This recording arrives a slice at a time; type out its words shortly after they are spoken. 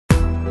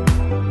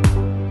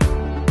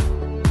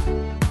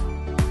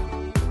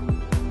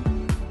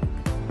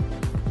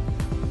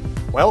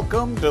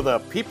Welcome to the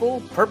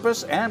People,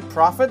 Purpose, and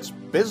Profits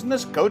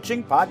Business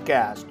Coaching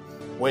Podcast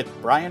with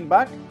Brian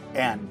Buck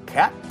and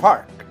Kat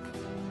Park.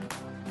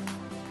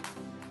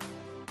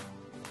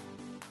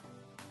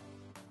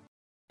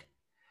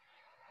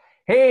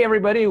 Hey,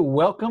 everybody.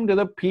 Welcome to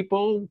the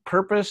People,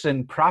 Purpose,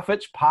 and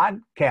Profits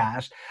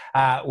Podcast.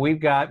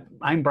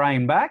 I'm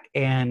Brian Buck,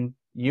 and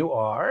you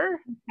are?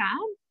 Kat.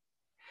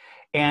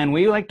 And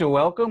we like to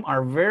welcome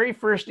our very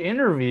first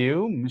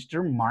interview,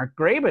 Mr. Mark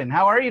Graban.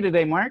 How are you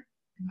today, Mark?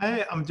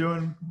 Hey, I'm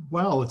doing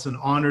well. It's an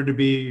honor to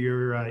be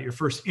your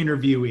first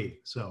interviewee.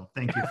 So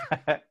thank you.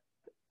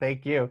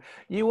 Thank you.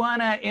 You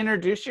want to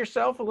introduce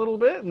yourself a little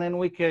bit, and then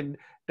we could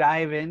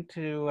dive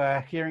into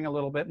hearing a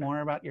little bit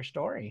more about your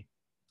story.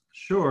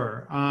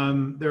 Sure.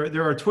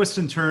 There are twists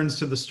and turns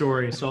to the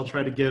story, so I'll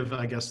try to give,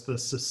 I guess, the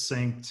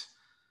succinct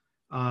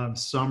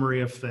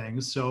summary of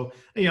things. So,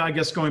 I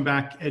guess going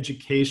back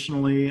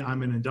educationally,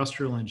 I'm an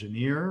industrial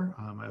engineer.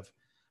 I have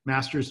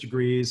master's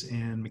degrees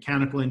in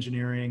mechanical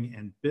engineering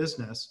and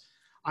business.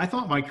 I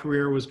thought my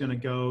career was going to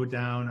go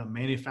down a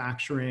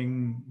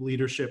manufacturing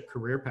leadership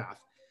career path.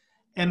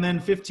 And then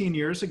 15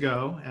 years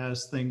ago,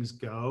 as things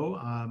go,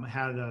 I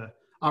had an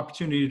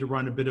opportunity to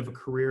run a bit of a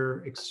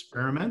career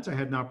experiment. I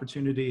had an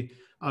opportunity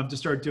to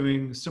start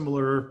doing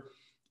similar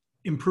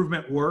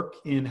improvement work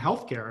in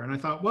healthcare. And I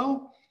thought,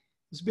 well,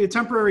 this will be a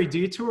temporary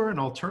detour and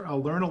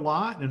I'll learn a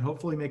lot and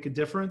hopefully make a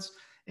difference.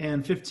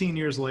 And 15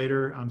 years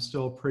later, I'm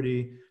still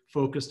pretty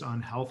focused on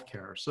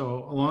healthcare.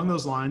 So along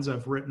those lines,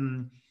 I've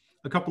written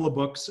a couple of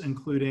books,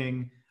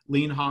 including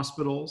Lean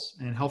Hospitals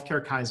and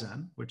Healthcare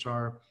Kaizen, which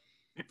are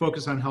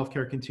focused on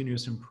healthcare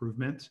continuous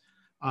improvement.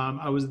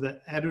 I was the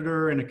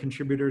editor and a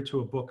contributor to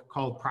a book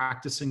called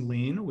Practicing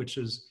Lean, which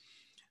is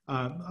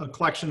a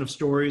collection of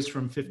stories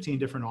from 15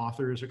 different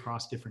authors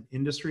across different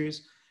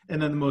industries.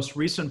 And then the most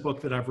recent book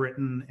that I've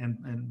written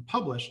and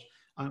published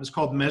is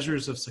called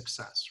Measures of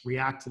Success: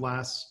 React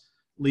Less,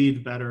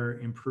 Lead Better,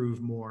 Improve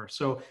More.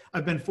 So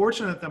I've been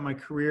fortunate that my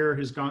career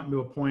has gotten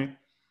to a point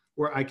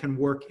where I can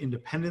work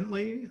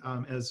independently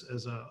as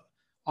an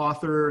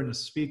author and a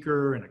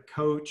speaker and a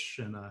coach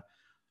and a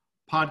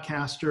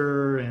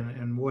podcaster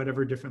and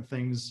whatever different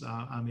things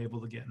I'm able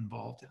to get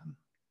involved in.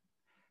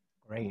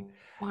 Great.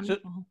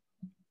 Wonderful.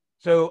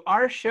 So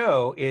our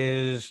show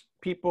is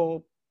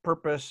People,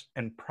 Purpose,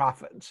 and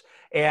Profits.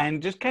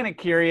 And just kind of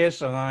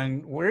curious on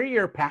where are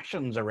your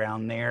passions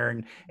around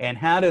there and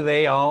how do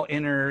they all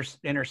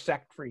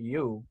intersect for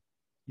you?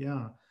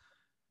 Yeah.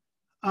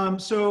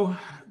 So,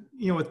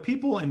 with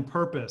people and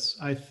purpose,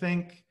 I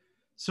think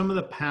some of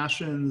the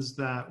passions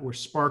that were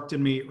sparked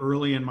in me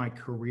early in my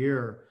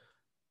career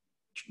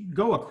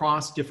go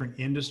across different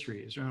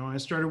industries. When I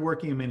started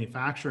working in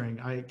manufacturing,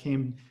 I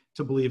came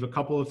to believe a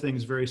couple of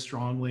things very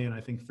strongly and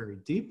I think very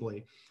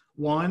deeply.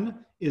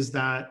 One is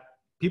that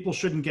people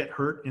shouldn't get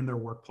hurt in their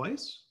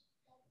workplace.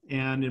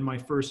 And in my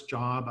first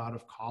job out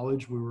of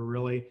college, we were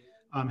really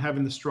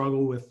having the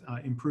struggle with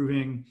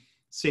improving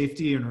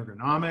safety and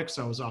ergonomics.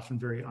 I was often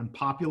very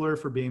unpopular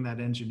for being that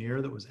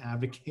engineer that was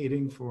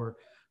advocating for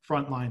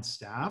frontline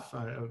staff.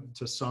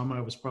 To some,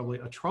 I was probably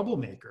a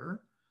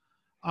troublemaker.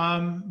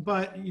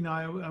 But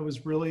I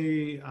was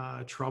really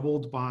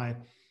troubled by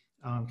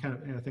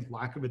I think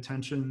lack of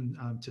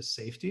attention to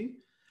safety.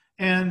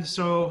 And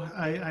so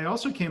I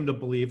also came to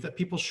believe that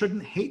people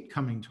shouldn't hate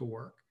coming to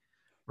work,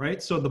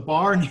 right? So the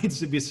bar needs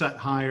to be set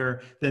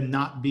higher than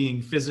not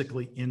being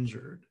physically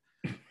injured.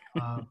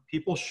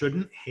 People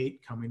shouldn't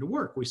hate coming to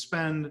work. We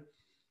spend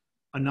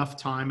enough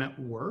time at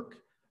work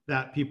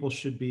that people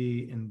should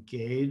be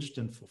engaged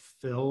and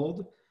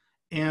fulfilled.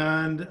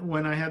 And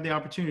when I had the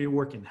opportunity to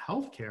work in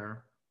healthcare,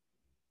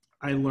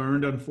 I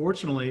learned,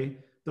 unfortunately,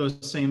 those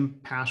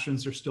same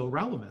passions are still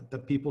relevant,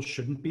 that people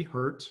shouldn't be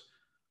hurt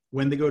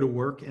when they go to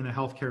work in a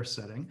healthcare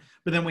setting.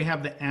 But then we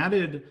have the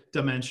added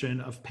dimension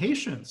of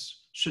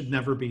patients should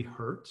never be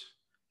hurt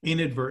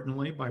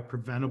inadvertently by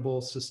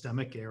preventable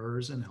systemic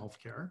errors in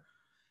healthcare.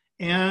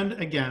 And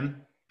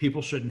again,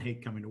 people shouldn't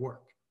hate coming to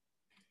work.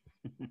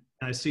 And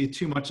I see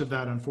too much of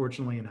that,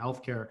 unfortunately, in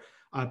healthcare.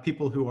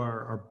 People who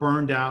are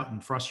burned out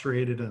and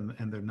frustrated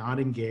and they're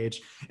not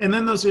engaged. And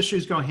then those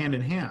issues go hand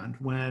in hand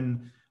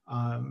when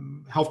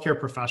healthcare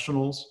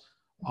professionals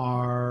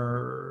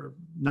are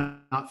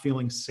not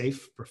feeling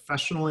safe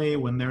professionally,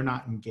 when they're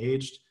not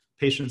engaged,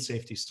 patient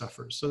safety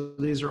suffers. So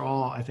these are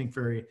all, I think,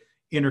 very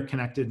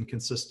interconnected and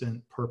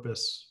consistent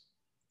purpose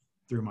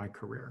through my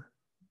career.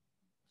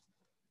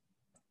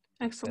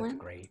 Excellent.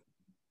 That's great.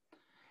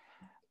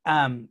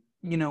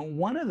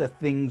 One of the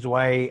things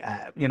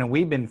why,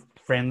 we've been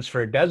friends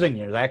for a dozen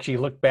years. I actually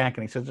looked back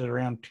and he says it's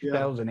around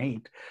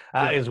 2008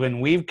 is when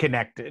we've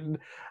connected.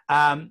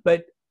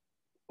 But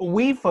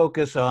we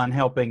focus on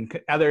helping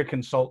other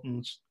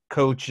consultants,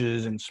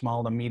 coaches, and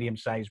small to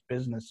medium-sized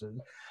businesses.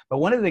 But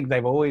one of the things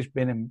I've always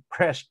been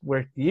impressed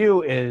with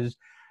you is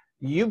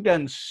you've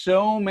done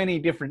so many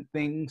different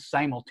things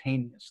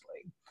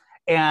simultaneously.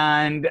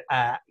 And,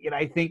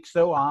 I think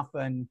so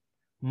often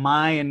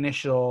my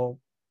initial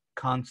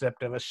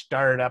concept of a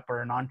startup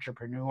or an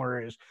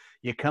entrepreneur is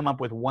you come up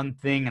with one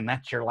thing and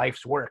that's your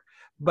life's work.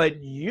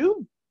 But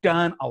you've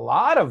done a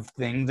lot of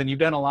things, and you've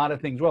done a lot of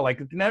things well.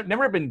 Like, it's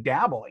never been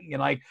dabbling. You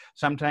know, like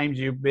sometimes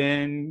you've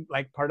been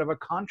like part of a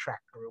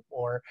contract group,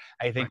 or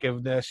I think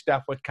of the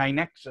stuff with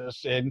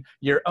KaiNexus and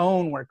your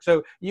own work.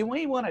 So you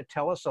may want to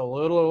tell us a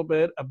little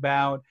bit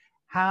about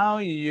how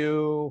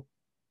you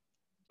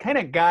kind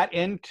of got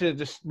into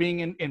just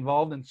being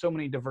involved in so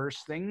many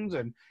diverse things,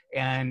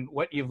 and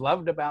what you've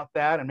loved about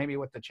that, and maybe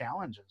what the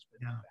challenges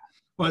been. Yeah.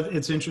 Well,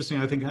 it's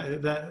interesting. I think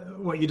that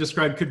what you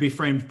described could be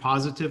framed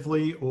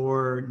positively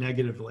or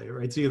negatively,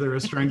 right? It's either a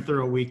strength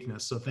or a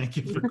weakness. So thank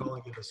you for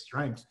calling it a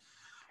strength.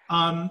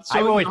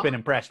 I've always been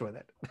impressed with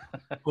it.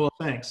 Well,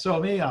 thanks.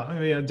 So maybe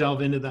I'll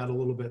delve into that a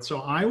little bit.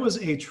 So I was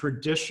a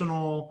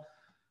traditional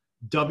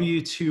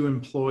W-2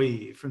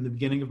 employee from the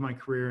beginning of my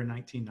career in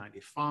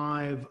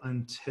 1995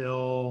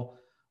 until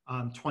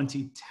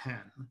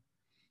 2010.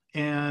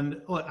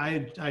 And look,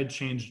 I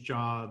changed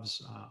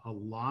jobs a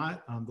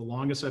lot. The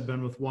longest I've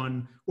been with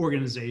one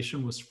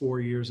organization was 4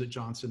 years at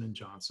Johnson &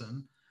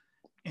 Johnson.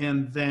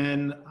 And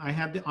then I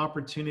had the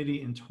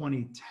opportunity in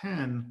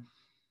 2010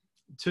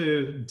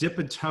 to dip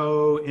a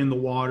toe in the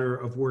water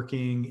of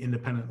working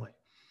independently.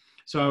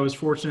 So I was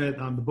fortunate.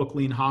 The book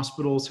Lean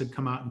Hospitals had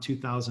come out in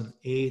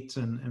 2008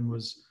 and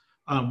was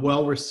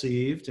well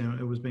received, and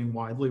it was being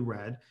widely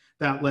read.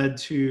 That led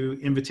to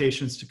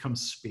invitations to come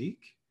speak.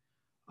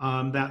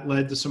 That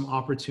led to some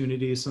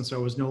opportunities, since I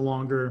was no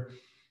longer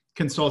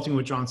consulting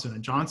with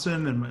Johnson &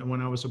 Johnson, and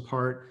when I was a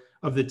part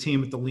of the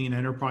team at the Lean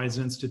Enterprise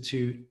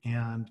Institute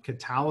and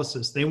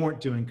Catalysis, they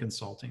weren't doing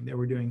consulting. They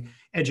were doing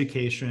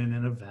education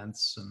and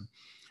events and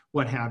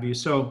what have you.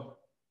 So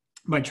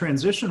my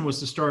transition was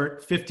to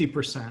start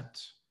 50%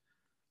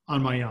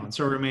 on my own.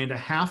 So I remained a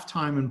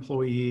half-time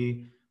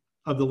employee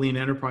of the Lean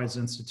Enterprise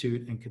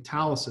Institute and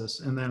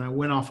Catalysis, and then I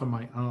went off on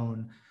my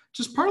own,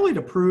 just partly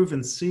to prove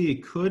and see,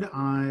 could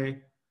I,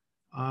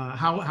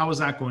 how was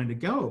that going to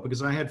go?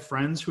 Because I had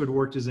friends who had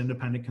worked as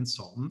independent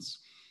consultants.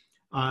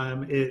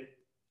 It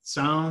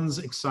sounds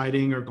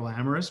exciting or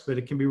glamorous, but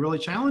it can be really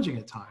challenging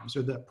at times,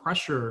 or the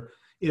pressure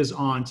is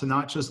on to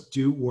not just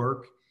do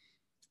work,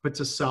 but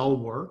to sell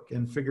work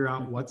and figure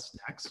out what's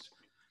next.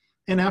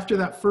 And after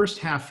that first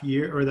half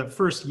year, or that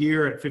first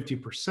year at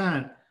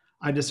 50%,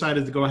 I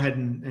decided to go ahead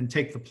and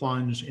take the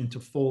plunge into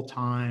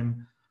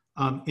full-time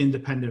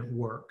independent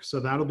work. So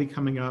that'll be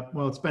coming up.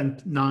 Well, it's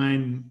been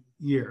 9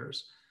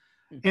 years.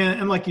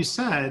 And like you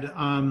said,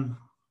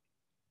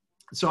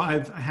 so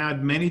I've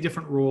had many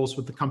different roles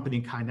with the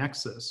company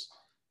KaiNexus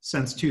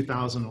since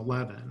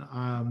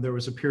 2011. There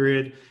was a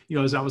period,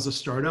 as I was a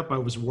startup, I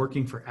was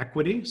working for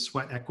equity,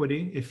 sweat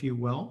equity, if you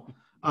will.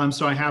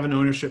 So I have an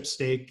ownership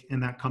stake in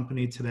that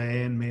company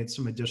today and made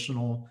some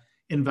additional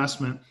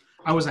investment.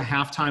 I was a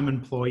half-time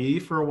employee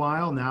for a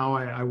while. Now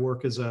I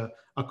work as a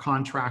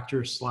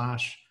contractor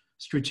 /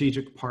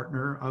 strategic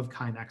partner of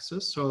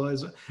KaiNexus. So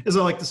as I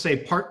like to say,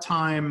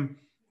 part-time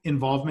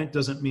involvement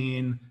doesn't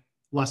mean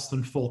less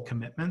than full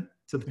commitment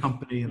to the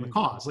company and the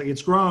cause. Like,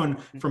 it's grown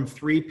from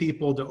 3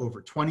 people to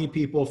over 20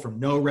 people, from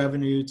no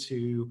revenue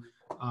to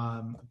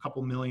a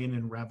couple million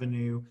in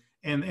revenue.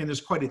 And there's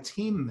quite a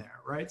team there,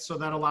 right? So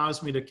that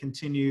allows me to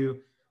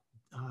continue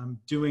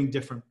doing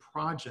different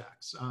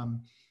projects.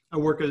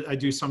 I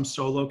do some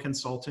solo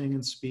consulting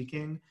and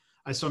speaking.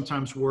 I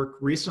sometimes work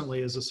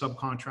recently as a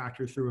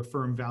subcontractor through a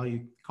firm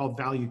called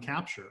Value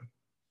Capture,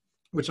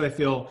 which I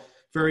feel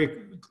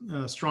very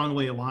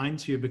strongly aligned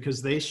to,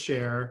 because they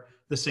share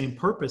the same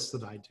purpose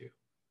that I do,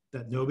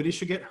 that nobody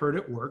should get hurt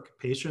at work.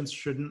 Patients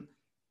shouldn't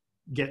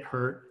get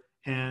hurt.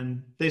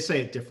 And they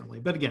say it differently,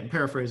 but again,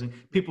 paraphrasing,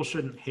 people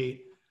shouldn't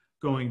hate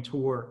going to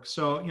work.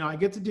 So, I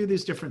get to do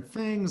these different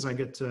things. I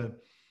get to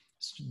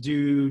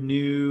do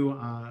new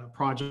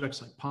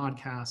projects like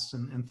podcasts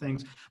and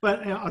things.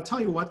 But I'll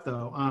tell you what,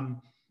 though,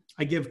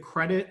 I give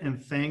credit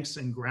and thanks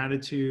and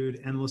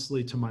gratitude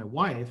endlessly to my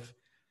wife,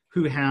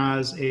 who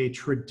has a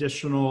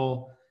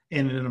traditional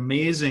and an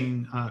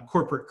amazing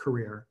corporate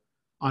career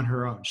on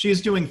her own.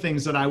 She's doing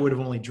things that I would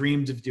have only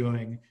dreamed of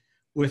doing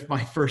with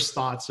my first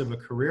thoughts of a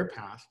career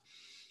path.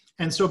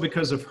 And so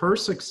because of her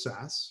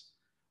success,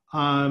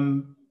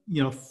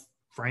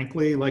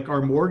 frankly, like,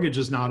 our mortgage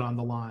is not on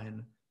the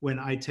line when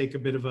I take a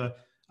bit of a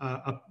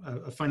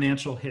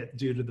financial hit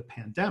due to the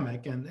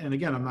pandemic. And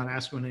again, I'm not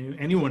asking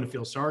anyone to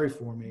feel sorry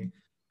for me,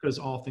 because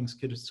all things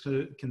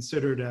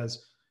considered,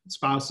 as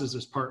spouses,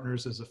 as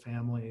partners, as a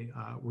family,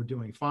 we're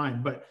doing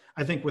fine. But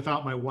I think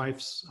without my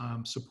wife's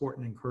support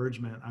and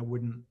encouragement, I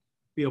wouldn't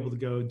be able to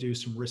go do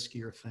some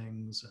riskier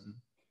things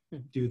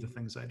and do the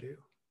things I do.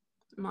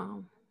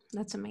 Wow,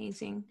 that's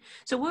amazing.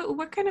 So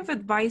what kind of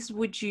advice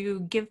would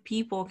you give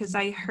people? Because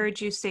I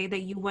heard you say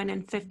that you went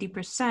in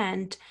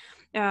 50%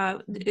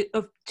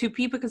 to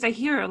people, because I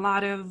hear a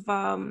lot of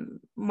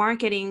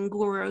marketing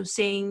gurus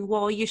saying,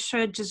 well, you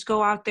should just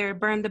go out there,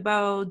 burn the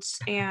boats,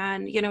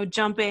 and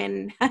jump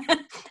in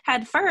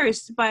head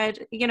first. But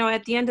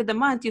at the end of the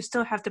month, you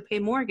still have to pay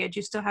mortgage,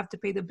 you still have to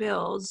pay the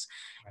bills.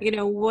 Right.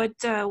 What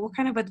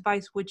kind of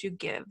advice would you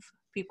give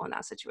people in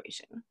that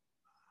situation?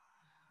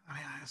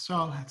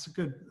 So that's a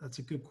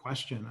good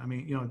question. I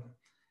mean,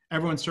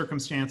 everyone's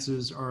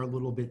circumstances are a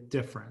little bit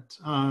different.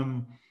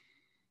 And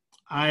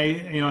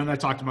I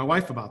talked to my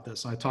wife about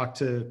this. I talked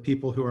to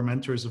people who are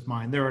mentors of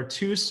mine. There are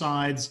two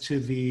sides to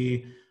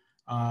the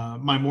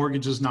my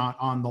mortgage is not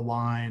on the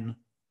line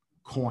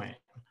coin.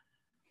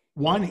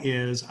 One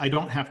is I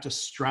don't have to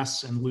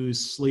stress and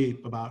lose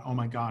sleep about, oh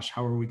my gosh,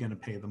 how are we going to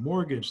pay the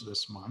mortgage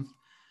this month?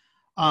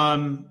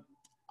 On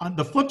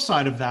the flip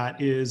side of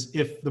that is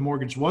if the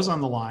mortgage was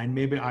on the line,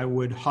 maybe I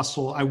would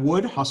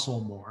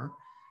hustle more,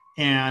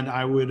 and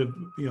I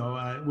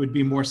would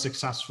be more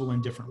successful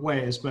in different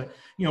ways. But,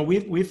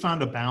 we've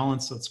found a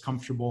balance that's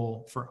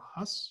comfortable for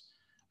us.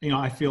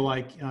 I feel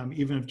like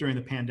even if during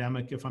the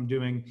pandemic, if I'm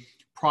doing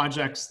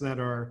projects that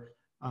are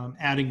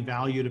adding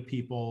value to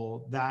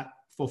people, that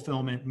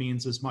fulfillment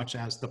means as much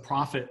as the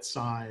profit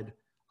side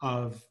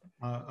of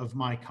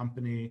my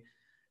company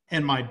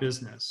and my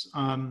business.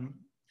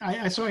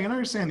 So I can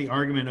understand the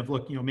argument of,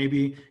 look,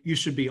 maybe you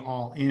should be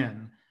all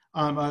in.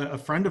 A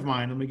friend of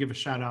mine, let me give a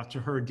shout out to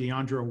her,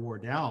 Deandra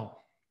Wardell,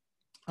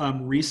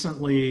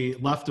 recently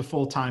left a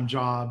full-time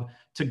job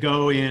to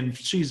go in.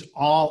 She's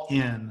all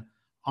in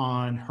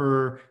on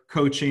her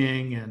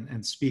coaching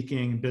and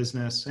speaking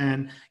business.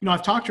 And,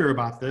 I've talked to her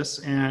about this,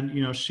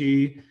 and,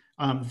 she,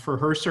 for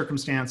her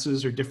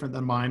circumstances are different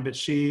than mine, but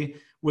she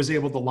was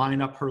able to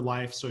line up her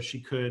life so she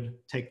could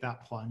take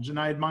that plunge. And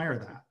I admire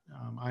that.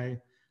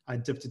 I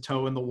dipped a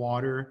toe in the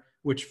water,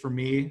 which for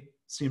me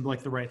seemed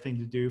like the right thing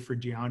to do. For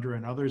Deandra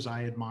and others,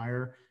 I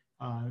admire,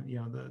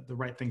 the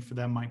right thing for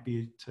them might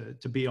be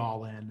to be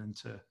all in and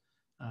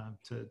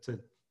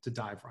to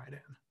dive right in.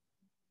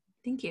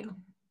 Thank you.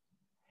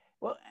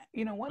 Well,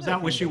 was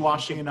that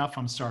wishy-washy enough?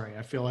 I'm sorry.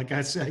 I feel like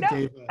I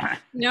gave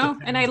no,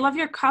 and I love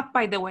your cup,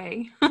 by the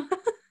way.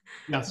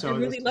 Yeah, so I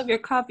really love your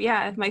cup.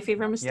 Yeah, my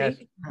favorite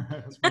mistake.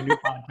 Yes. It's my new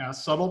podcast,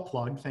 subtle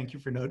plug. Thank you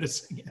for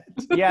noticing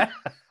it. Yeah.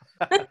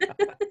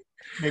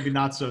 Maybe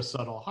not so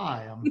subtle.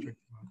 Hi, I'm drinking.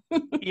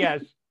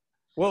 Yes.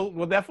 Well,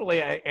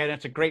 definitely, and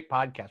it's a great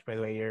podcast, by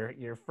the way.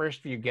 Your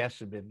first few guests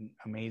have been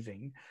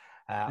amazing.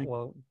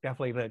 We'll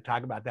definitely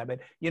talk about that. But,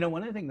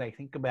 one of the things I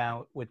think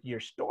about with your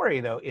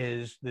story, though,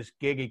 is this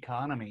gig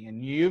economy.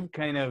 And you've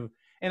kind of,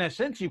 in a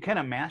sense, you kind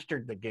of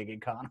mastered the gig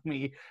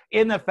economy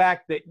in the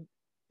fact that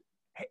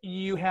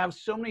you have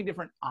so many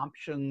different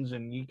options,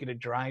 and you get to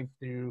drive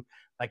through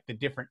like the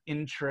different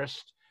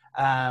interests.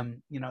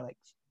 Like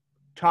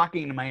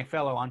talking to my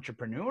fellow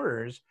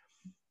entrepreneurs,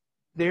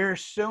 there are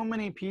so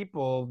many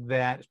people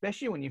that,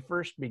 especially when you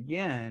first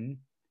begin,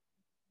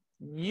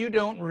 you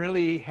don't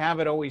really have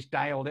it always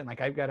dialed in.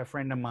 Like I've got a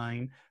friend of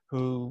mine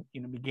who,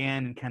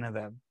 began in kind of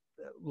the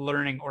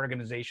learning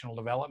organizational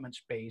development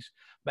space,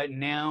 but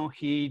now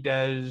he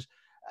does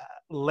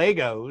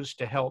Legos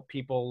to help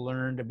people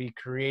learn to be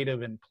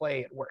creative and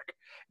play at work.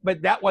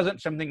 But that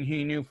wasn't something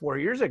he knew 4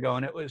 years ago.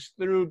 And it was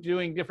through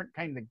doing different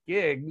kinds of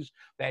gigs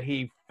that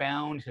he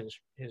found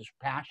his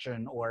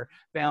passion, or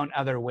found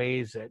other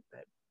ways that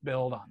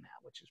build on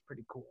that, which is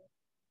pretty cool.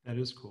 That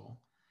is cool.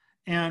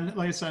 And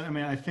like I said,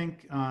 I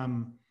think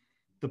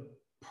the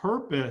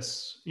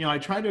purpose, I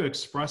try to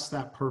express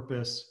that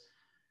purpose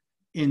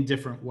in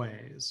different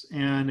ways.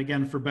 And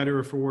again, for better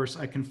or for worse,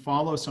 I can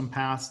follow some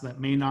paths that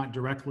may not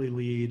directly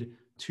lead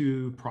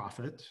to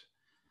profit.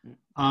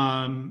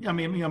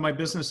 My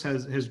business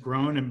has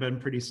grown and been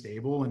pretty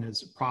stable and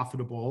is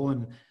profitable,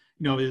 and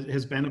it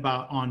has been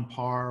about on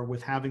par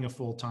with having a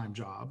full-time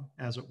job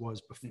as it was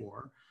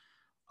before.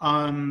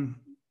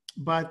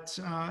 But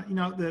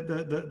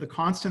the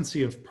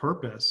constancy of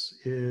purpose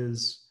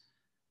is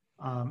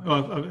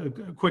a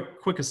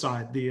quick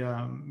aside.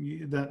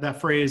 That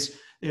phrase,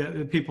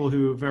 people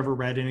who've ever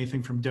read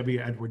anything from W.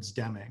 Edwards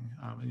Deming,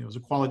 he was a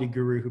quality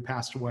guru who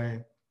passed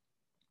away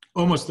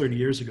almost 30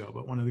 years ago,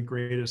 but one of the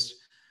greatest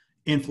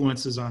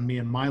influences on me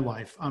in my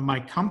life. My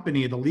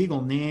company, the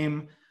legal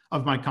name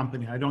of my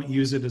company, I don't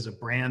use it as a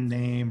brand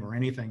name or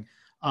anything,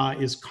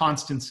 is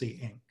Constancy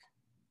Inc.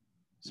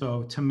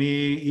 So to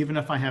me, even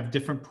if I have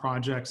different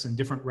projects and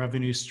different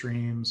revenue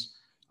streams,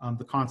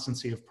 the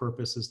constancy of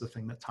purpose is the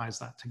thing that ties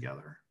that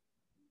together.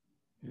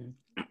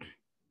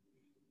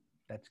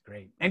 That's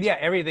great. And yeah,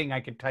 everything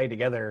I could tie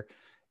together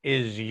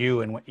is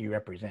you and what you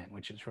represent,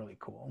 which is really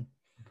cool.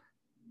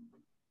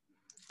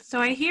 So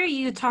I hear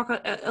you talk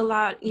a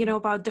lot,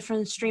 about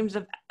different streams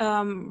of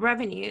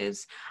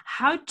revenues.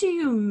 How do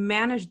you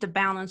manage the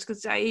balance?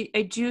 Because I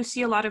do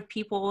see a lot of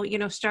people,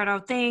 start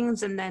out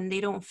things and then they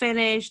don't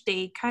finish.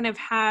 They kind of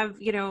have,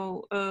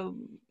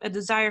 a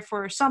desire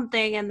for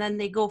something, and then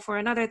they go for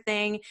another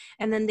thing,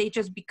 and then they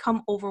just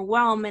become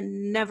overwhelmed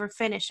and never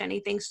finish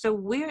anything. So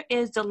where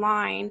is the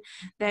line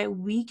that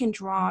we can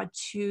draw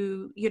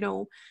to,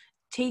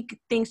 take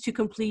things to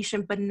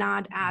completion, but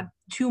not add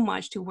too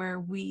much to where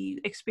we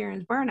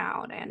experience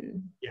burnout?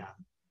 And yeah,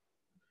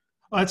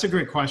 well, that's a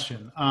great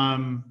question.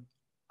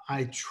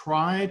 I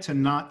try to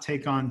not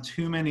take on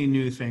too many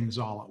new things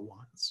all at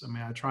once.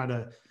 I try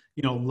to,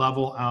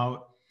 level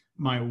out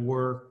my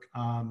work.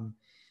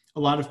 A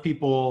lot of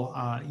people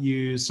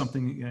use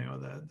something,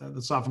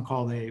 that's often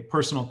called a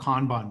personal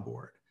Kanban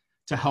board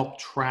to help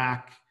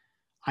track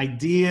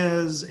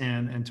ideas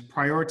and to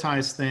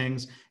prioritize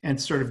things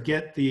and sort of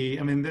get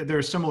there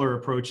are similar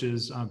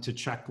approaches to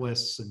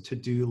checklists and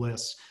to-do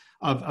lists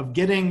of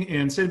getting,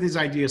 instead of these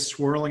ideas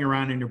swirling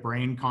around in your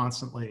brain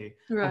constantly,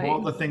 of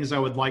all the things I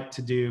would like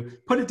to do,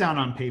 put it down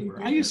on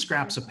paper. I use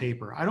scraps of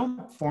paper. I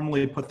don't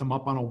formally put them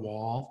up on a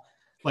wall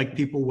like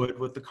people would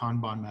with the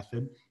Kanban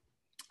method.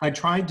 I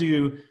tried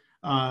to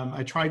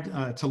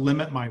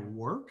limit my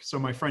work. So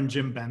my friend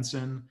Jim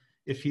Benson,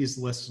 if he's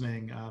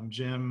listening,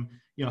 Jim,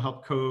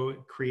 helped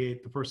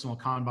co-create the personal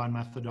Kanban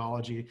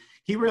methodology.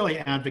 He really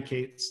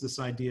advocates this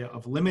idea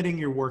of limiting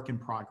your work in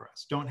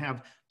progress. Don't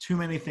have too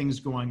many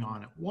things going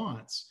on at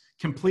once.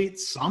 Complete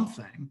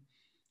something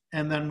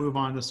and then move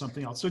on to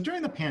something else. So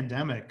during the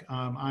pandemic,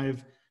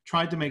 I've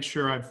tried to make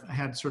sure I've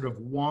had sort of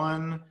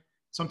one,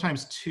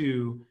 sometimes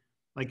two,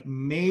 like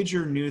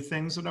major new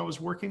things that I was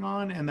working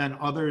on, and then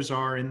others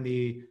are in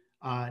the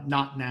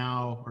not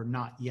now or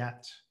not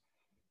yet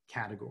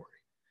category.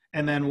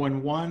 And then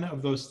when one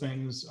of those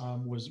things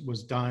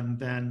was done,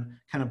 then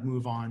kind of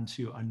move on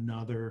to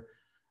another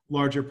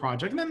larger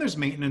project. And then there's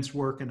maintenance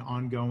work and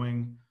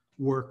ongoing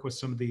work with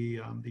some of the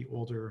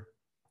older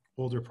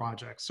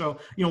projects. So,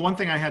 one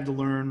thing I had to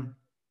learn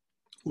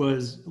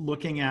was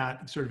looking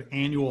at sort of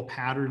annual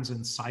patterns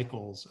and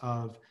cycles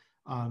of,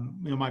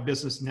 my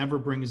business never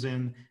brings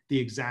in the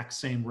exact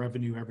same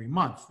revenue every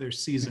month.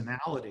 There's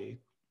seasonality,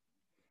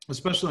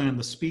 especially on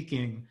the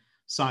speaking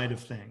side of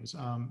things.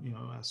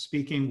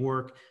 Speaking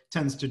work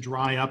tends to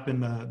dry up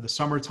in the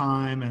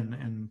summertime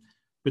and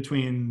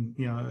between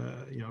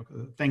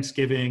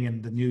Thanksgiving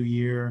and the New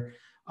Year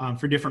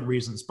for different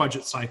reasons,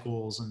 budget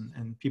cycles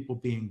and people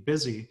being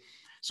busy.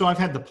 So I've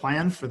had to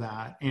plan for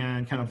that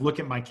and kind of look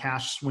at my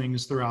cash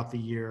swings throughout the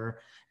year.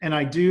 And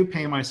I do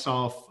pay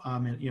myself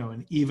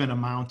an even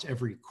amount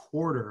every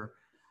quarter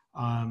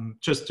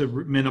just to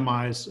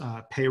minimize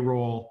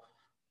payroll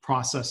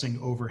processing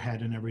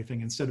overhead and everything.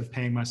 Instead of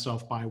paying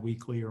myself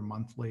bi-weekly or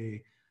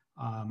monthly,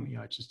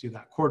 I just do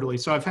that quarterly.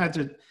 So I've had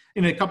to,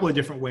 in a couple of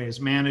different ways,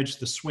 manage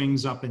the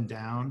swings up and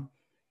down,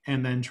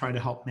 and then try to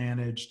help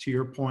manage, to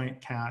your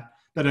point, Kat,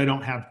 that I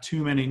don't have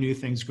too many new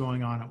things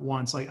going on at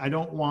once. Like I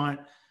don't want,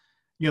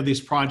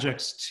 these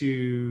projects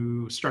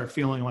to start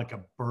feeling like a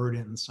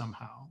burden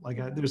somehow.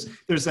 Like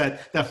there's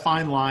that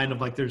fine line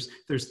of like,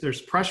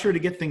 there's pressure to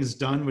get things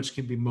done, which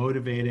can be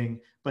motivating,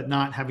 but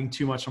not having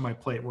too much on my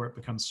plate where it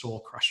becomes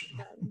soul crushing.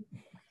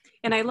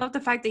 And I love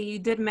the fact that you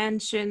did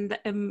mention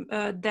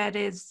that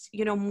is,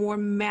 more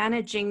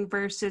managing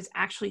versus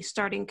actually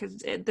starting,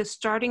 because the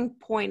starting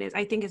point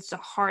I think it's the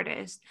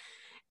hardest.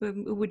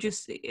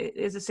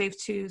 Is it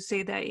safe to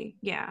say that?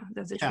 Yeah,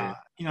 that's it. Yeah,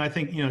 I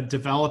think,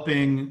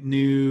 developing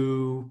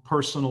new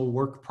personal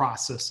work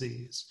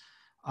processes.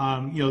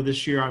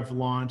 This year I've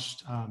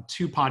launched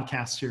 2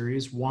 podcast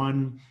series.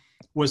 One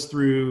was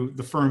through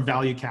the firm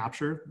Value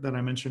Capture that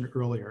I mentioned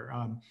earlier.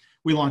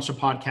 We launched a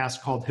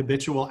podcast called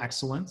Habitual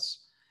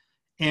Excellence.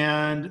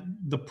 And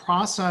the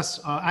process,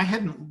 I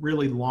hadn't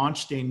really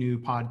launched a new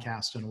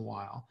podcast in a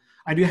while.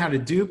 I knew how to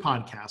do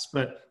podcasts,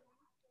 but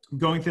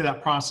going through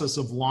that process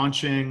of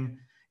launching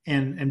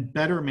and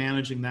better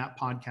managing that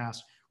podcast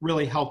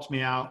really helped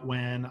me out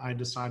when I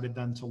decided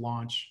then to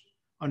launch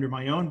under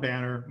my own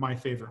banner, My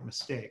Favorite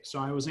Mistake. So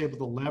I was able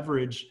to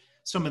leverage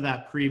some of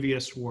that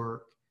previous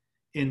work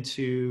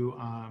into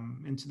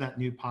that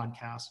new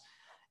podcast.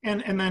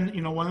 And then,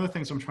 one of the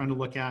things I'm trying to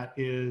look at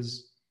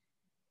is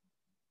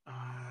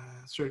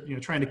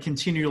trying to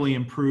continually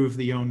improve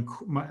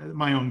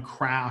my own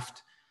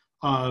craft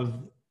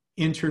of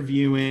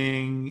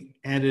interviewing,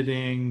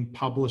 editing,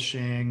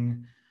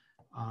 publishing,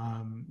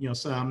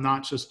 so I'm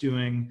not just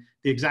doing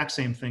the exact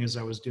same thing as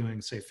I was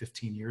doing, say,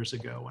 15 years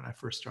ago when I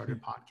first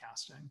started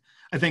podcasting.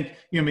 I think,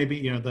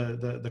 maybe,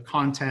 the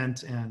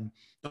content and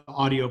the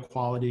audio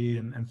quality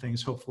and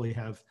things hopefully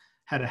have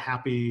had a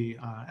happy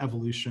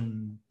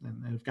evolution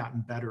and have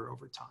gotten better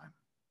over time.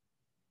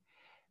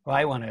 Well,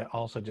 I want to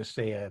also just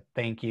say a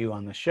thank you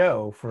on the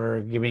show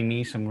for giving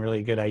me some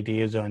really good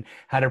ideas on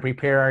how to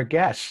prepare our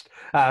guests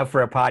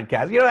for a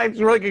podcast. It's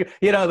really good.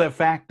 The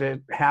fact that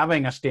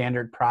having a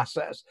standard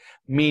process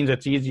means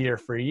it's easier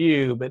for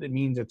you, but it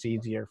means it's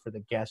easier for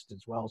the guest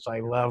as well. So I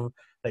love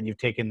that you've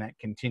taken that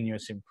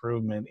continuous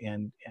improvement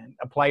and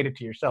applied it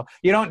to yourself.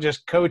 You don't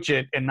just coach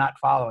it and not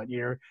follow it.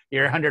 You're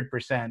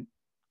 100%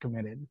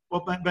 committed.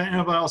 Well, but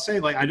I'll say,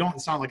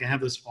 it's not like I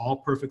have this all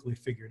perfectly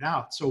figured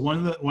out. So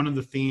one of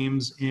the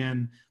themes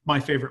in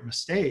My Favorite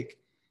Mistake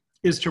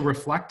is to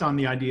reflect on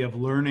the idea of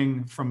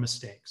learning from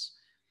mistakes,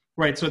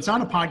 right? So it's not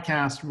a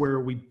podcast where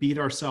we beat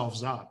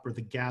ourselves up or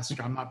the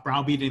guest. I'm not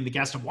browbeating the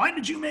guest of why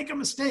did you make a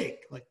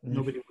mistake? Like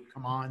nobody would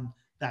come on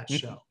that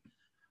show.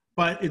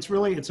 But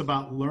it's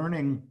about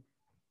learning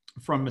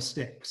from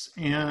mistakes.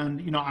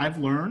 And, I've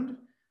learned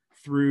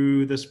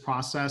through this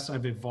process,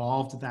 I've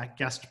evolved that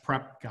guest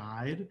prep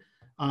guide.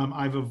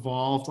 I've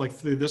evolved,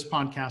 through this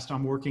podcast,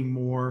 I'm working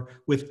more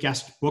with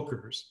guest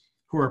bookers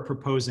who are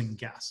proposing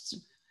guests.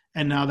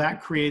 And now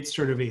that creates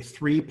sort of a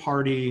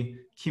 3-party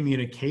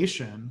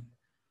communication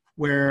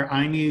where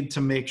I need to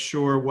make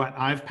sure what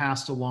I've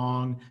passed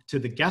along to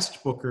the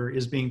guest booker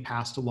is being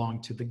passed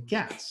along to the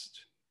guest.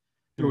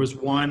 There was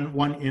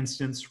one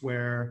instance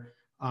where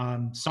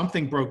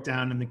something broke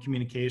down in the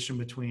communication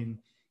between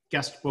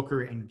guest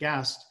booker and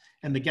guest,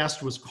 and the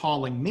guest was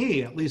calling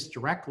me, at least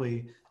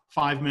directly,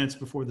 5 minutes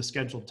before the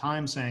scheduled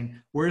time saying,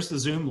 where's the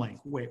Zoom link?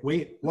 Wait,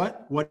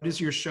 what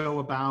is your show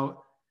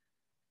about?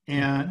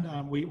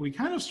 And we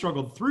kind of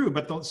struggled through,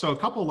 but so a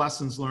couple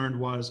lessons learned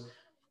was,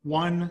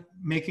 one,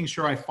 making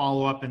sure I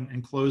follow up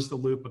and close the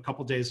loop a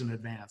couple days in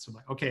advance. I'm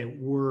like, okay,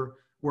 we're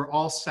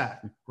all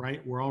set,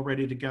 right? We're all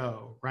ready to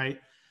go, right?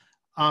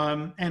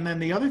 And then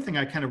the other thing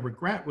I kind of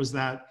regret was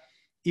that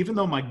even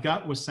though my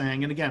gut was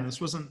saying, and again,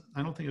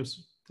 I don't think it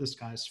was this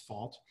guy's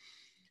fault.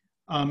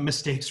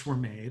 Mistakes were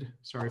made.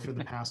 Sorry for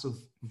the passive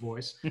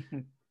voice.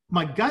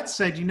 My gut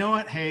said, you know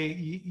what? Hey,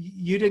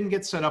 you didn't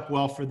get set up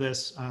well for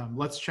this.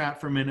 Let's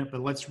chat for a minute, but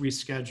let's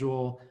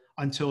reschedule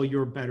until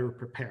you're better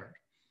prepared.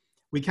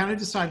 We kind of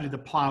decided to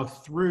plow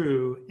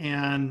through,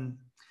 and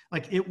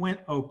like it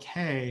went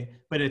okay.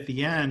 But at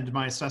the end,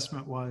 my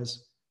assessment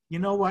was, you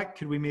know what?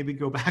 Could we maybe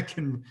go back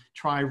and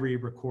try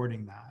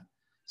re-recording that?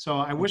 So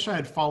I wish I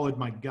had followed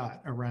my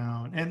gut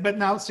around. But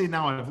now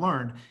I've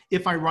learned,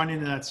 if I run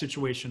into that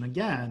situation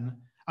again,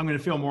 I'm going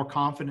to feel more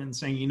confident in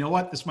saying, you know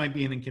what, this might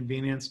be an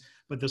inconvenience,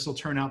 but this will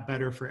turn out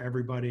better for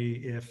everybody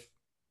if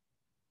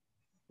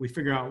we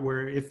figure out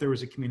if there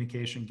was a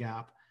communication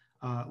gap.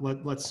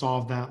 Let's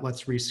solve that.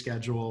 Let's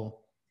reschedule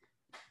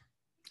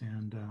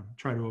and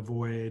try to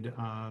avoid,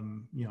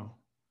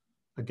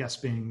 a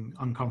guest being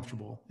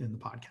uncomfortable in the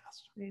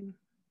podcast.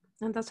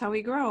 And that's how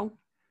we grow.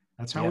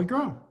 That's how we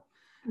grow.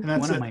 And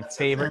that's one of my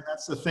favorite.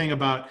 That's the thing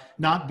about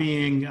not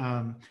being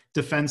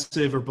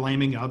defensive or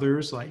blaming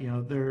others. Like,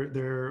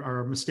 there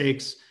are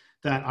mistakes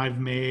that I've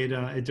made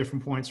at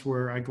different points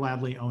where I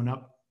gladly own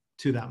up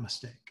to that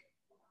mistake.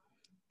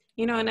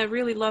 And I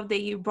really love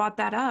that you brought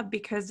that up,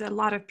 because a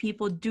lot of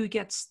people do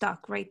get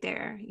stuck right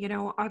there.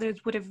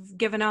 Others would have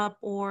given up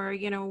or,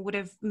 would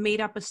have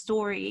made up a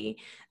story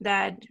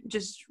that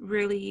just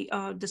really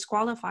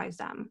disqualifies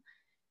them.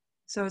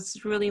 So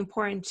it's really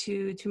important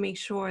to make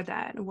sure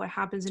that what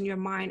happens in your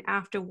mind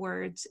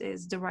afterwards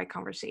is the right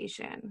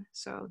conversation.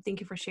 So thank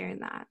you for sharing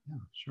that. Yeah,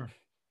 sure.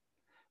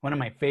 One of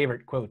my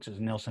favorite quotes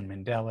is Nelson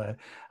Mandela.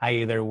 I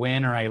either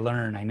win or I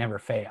learn. I never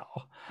fail.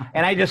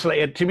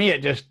 And to me,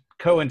 it just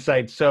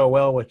coincides so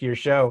well with your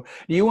show.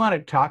 Do you want to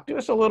talk to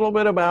us a little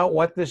bit about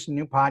what this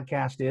new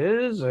podcast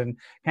is and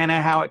kind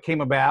of how it came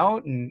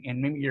about and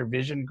maybe your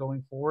vision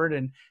going forward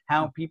and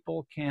how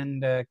people can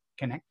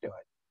connect to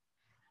it?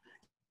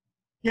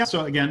 Yeah,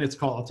 so again, it's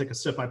called, I'll take a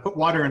sip. I put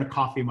water in a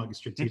coffee mug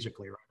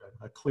strategically, right?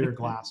 A clear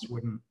glass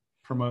wouldn't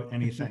promote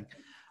anything.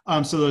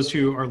 So those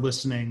who are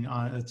listening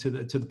to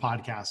the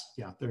podcast,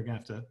 yeah, they're gonna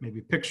have to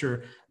maybe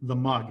picture the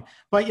mug.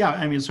 But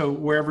yeah, so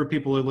wherever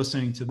people are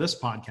listening to this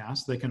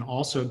podcast, they can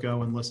also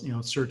go and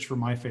listen, search for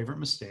My Favorite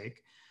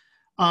Mistake.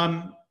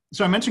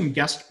 So I mentioned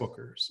guest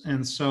bookers.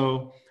 And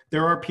so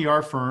there are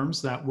PR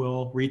firms that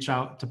will reach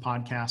out to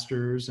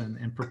podcasters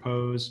and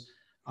propose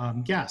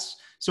guests.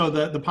 So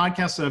the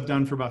podcast that I've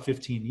done for about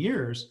 15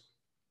 years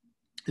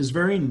is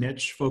very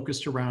niche,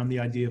 focused around the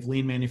idea of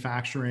lean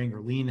manufacturing or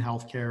lean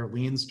healthcare,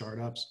 lean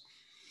startups.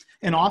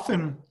 And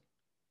often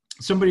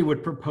somebody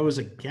would propose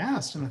a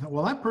guest and I thought,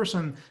 well, that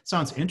person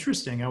sounds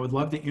interesting. I would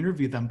love to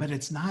interview them, but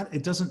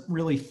it doesn't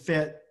really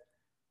fit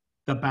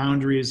the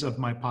boundaries of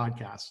my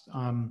podcast.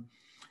 At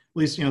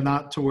least,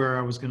 not to where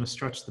I was going to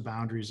stretch the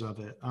boundaries of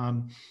it.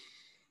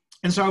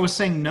 And so I was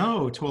saying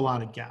no to a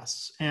lot of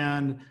guests.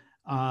 And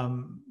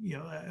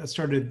I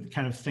started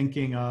kind of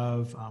thinking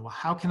of, well,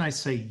 how can I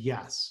say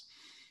yes?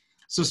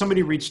 So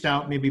somebody reached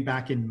out maybe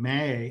back in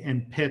May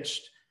and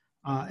pitched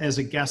as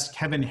a guest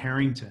Kevin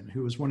Harrington,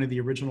 who was one of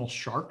the original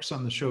sharks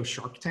on the show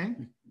Shark Tank.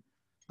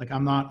 Like,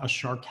 I'm not a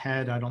shark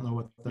head. I don't know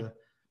what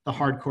the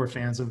hardcore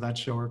fans of that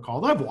show are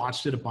called. I've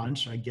watched it a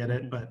bunch. I get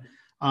it. But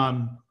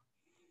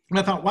and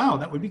I thought, wow,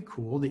 that would be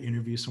cool to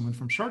interview someone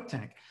from Shark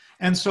Tank.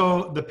 And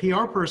so the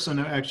PR person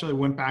actually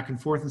went back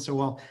and forth and said,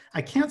 well,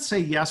 I can't say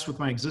yes with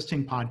my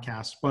existing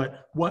podcast,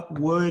 but what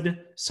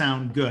would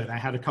sound good? I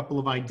had a couple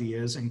of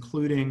ideas,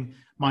 including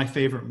My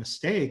Favorite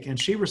Mistake. And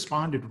she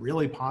responded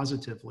really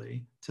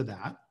positively to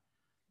that,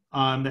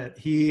 that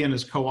he and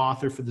his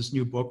co-author for this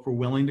new book were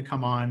willing to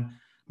come on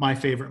My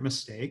Favorite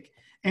Mistake.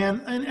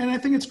 And I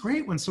think it's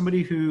great when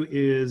somebody who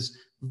is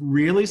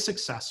really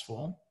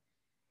successful,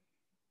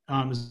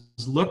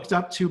 is looked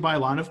up to by a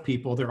lot of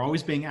people. They're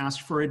always being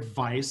asked for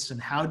advice and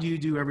how do you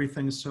do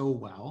everything so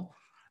well?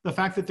 The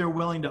fact that they're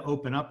willing to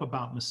open up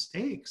about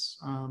mistakes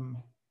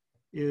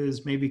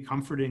is maybe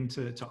comforting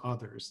to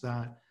others,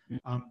 that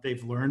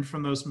they've learned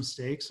from those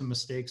mistakes, and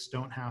mistakes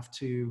don't have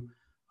to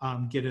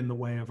get in the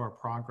way of our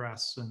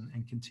progress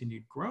and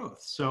continued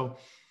growth. So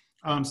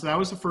that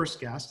was the first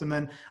guest. And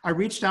then I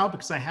reached out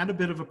because I had a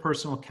bit of a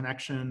personal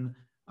connection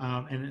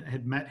and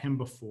had met him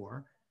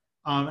before.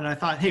 And I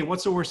thought, hey,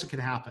 what's the worst that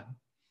could happen?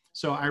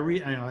 So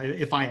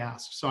if I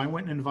asked. So I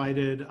went and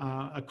invited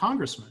a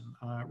congressman,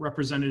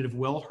 Representative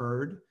Will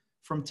Hurd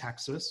from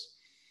Texas.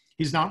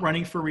 He's not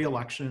running for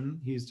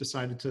re-election. He's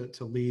decided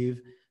to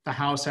leave the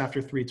House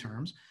after 3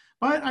 terms.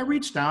 But I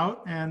reached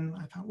out and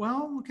I thought,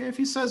 well, okay, if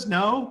he says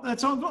no,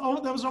 that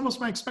was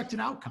almost my expected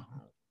outcome,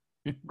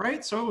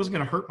 right? So it wasn't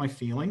going to hurt my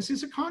feelings.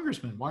 He's a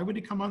congressman. Why would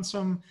he come on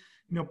some,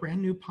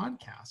 brand new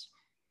podcast?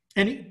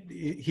 And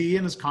he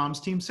and his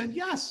comms team said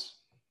yes.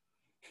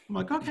 I'm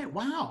like, okay,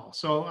 wow.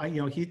 So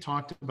he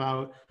talked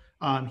about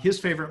his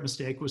favorite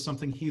mistake was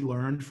something he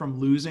learned from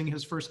losing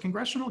his first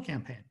congressional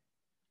campaign.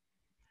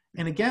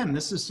 And again,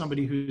 this is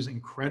somebody who's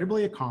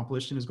incredibly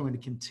accomplished and is going to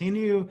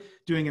continue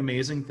doing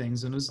amazing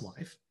things in his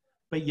life.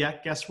 But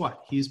yet, guess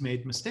what? He's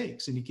made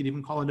mistakes, and you could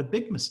even call it a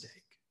big mistake.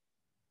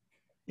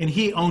 And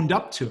he owned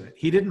up to it.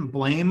 He didn't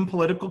blame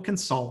political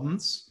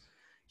consultants.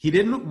 He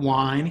didn't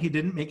whine. He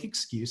didn't make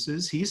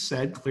excuses. He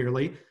said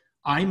clearly,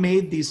 I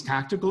made these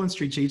tactical and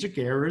strategic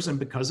errors, and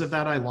because of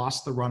that, I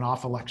lost the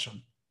runoff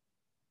election.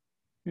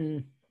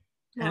 And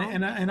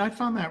I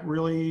found that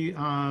really,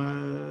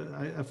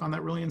 I found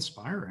that really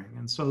inspiring.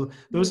 And so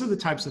those are the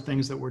types of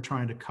things that we're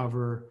trying to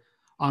cover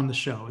on the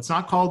show. It's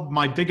not called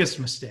My Biggest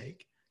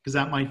Mistake, because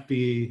that might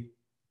be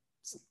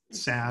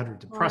sad or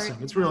depressing.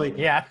 It's really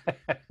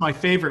my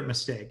favorite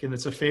mistake. And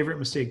it's a favorite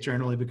mistake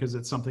generally because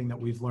it's something that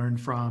we've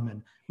learned from,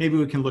 and maybe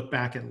we can look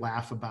back and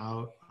laugh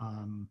about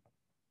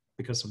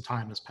because some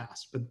time has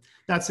passed. But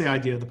that's the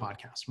idea of the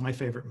podcast, My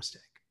Favorite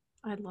Mistake.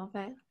 I love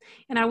it.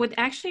 And I would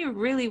actually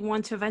really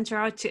want to venture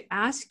out to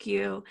ask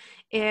you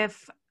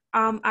if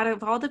out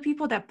of all the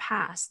people that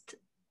passed,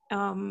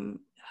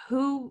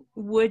 who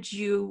would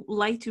you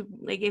like to,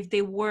 like, if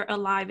they were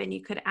alive and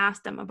you could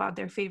ask them about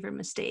their favorite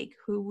mistake,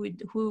 who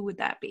would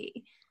that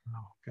be?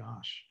 Oh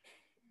gosh.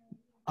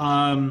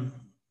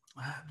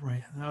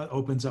 Right. That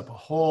opens up a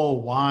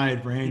whole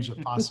wide range of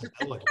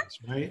possibilities,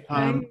 right?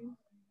 Right.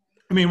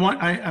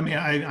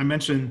 I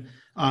mentioned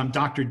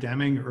Dr.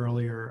 Deming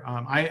earlier.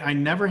 I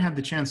never had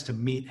the chance to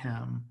meet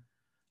him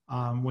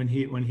when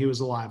he was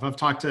alive. I've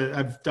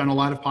done a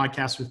lot of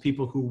podcasts with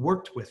people who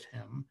worked with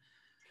him.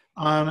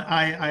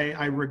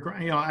 I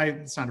regret,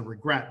 it's not a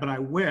regret, but I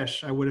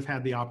wish I would have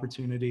had the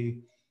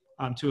opportunity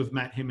to have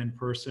met him in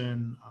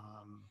person.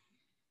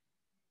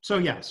 So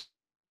yes,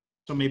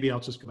 so maybe I'll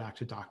just go back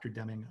to Dr.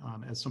 Deming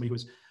as somebody who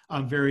was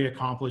very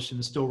accomplished and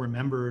is still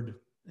remembered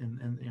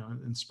and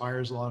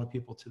inspires a lot of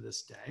people to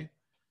this day.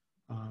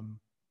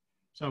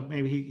 So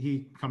maybe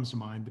he comes to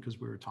mind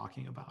because we were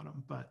talking about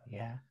him. But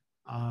yeah,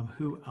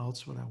 who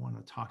else would I want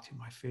to talk to?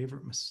 My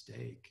favorite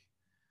mistake.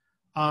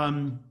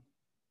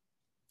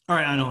 All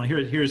right, I don't know.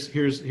 Here's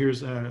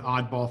an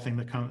oddball thing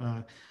that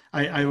comes.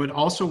 I would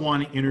also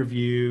want to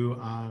interview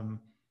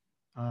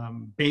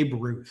Babe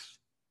Ruth.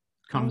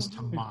 Comes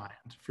to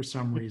mind for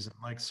some reason.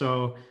 Like,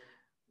 so,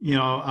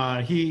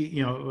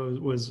 he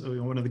was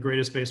one of the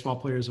greatest baseball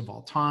players of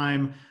all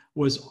time.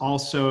 Was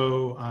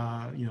also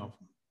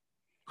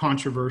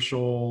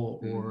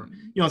controversial, or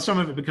some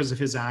of it because of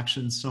his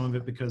actions, some of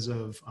it because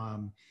of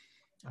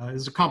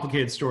it's a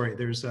complicated story.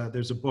 There's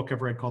a book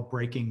I've read called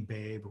Breaking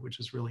Babe,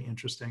 which is really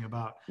interesting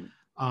about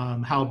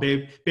how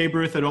Babe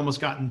Ruth had almost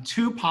gotten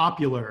too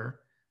popular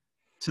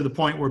to the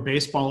point where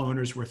baseball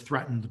owners were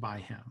threatened by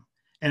him.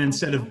 And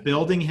instead of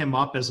building him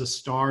up as a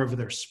star of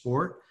their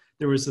sport,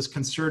 there was this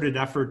concerted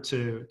effort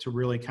to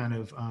really kind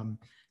of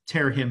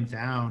tear him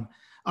down.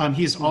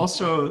 He's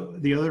also,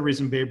 the other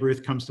reason Babe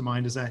Ruth comes to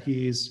mind is that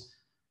he's,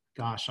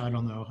 gosh, I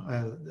don't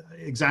know,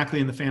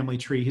 exactly in the family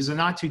tree. He's a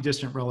not too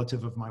distant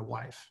relative of my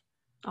wife.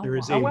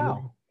 There's a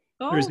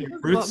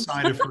Ruth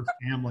side of her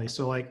family.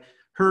 So like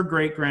her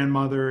great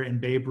grandmother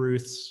and Babe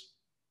Ruth's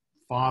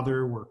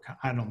father were,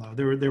 I don't know,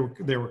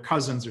 they were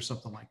cousins or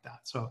something like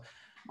that. So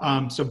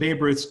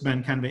Babe Ruth's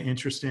been kind of an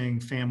interesting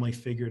family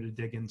figure to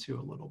dig into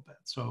a little bit.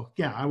 So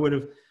yeah, I would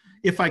have,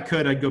 if I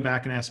could, I'd go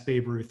back and ask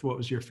Babe Ruth, what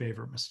was your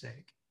favorite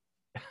mistake?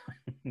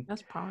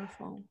 That's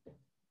powerful.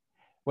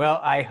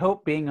 Well, I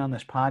hope being on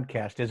this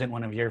podcast isn't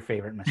one of your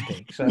favorite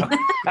mistakes. So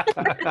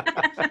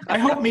I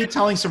hope me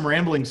telling some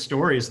rambling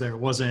stories there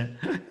wasn't.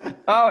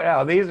 Oh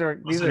no, these are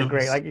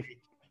great. Like,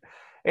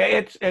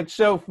 it's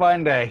so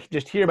fun to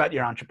just hear about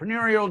your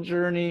entrepreneurial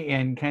journey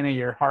and kind of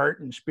your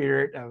heart and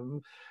spirit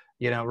of,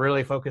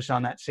 really focus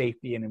on that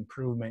safety and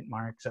improvement,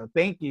 Mark. So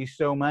thank you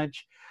so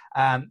much.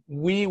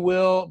 We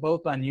will,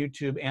 both on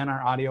YouTube and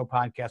our audio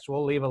podcast,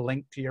 we'll leave a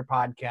link to your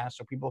podcast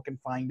so people can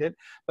find it.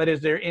 But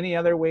is there any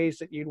other ways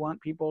that you'd want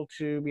people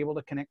to be able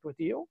to connect with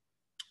you?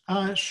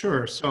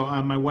 Sure. So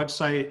my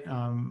website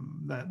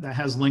that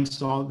has links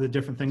to all the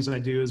different things that I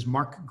do is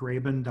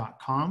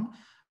markgraban.com.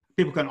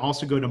 People can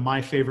also go to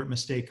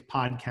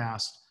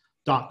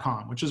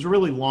myfavoritemistakepodcast.com, which is a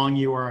really long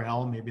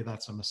URL. Maybe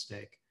that's a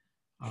mistake.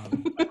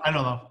 I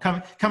don't know.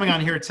 Coming on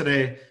here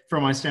today,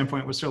 from my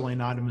standpoint, was certainly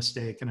not a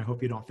mistake, and I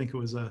hope you don't think it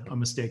was a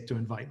mistake to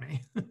invite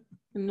me.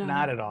 No,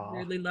 not at all.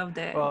 Really loved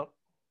it. Well,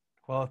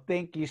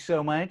 thank you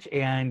so much,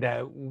 and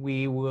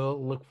we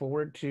will look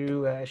forward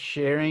to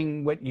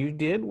sharing what you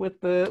did with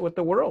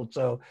the world.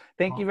 So,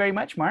 thank you very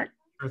much, Mark.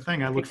 Sure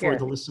thing. I look forward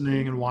to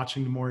listening and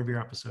watching more of your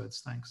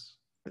episodes. Thanks.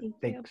 Thanks.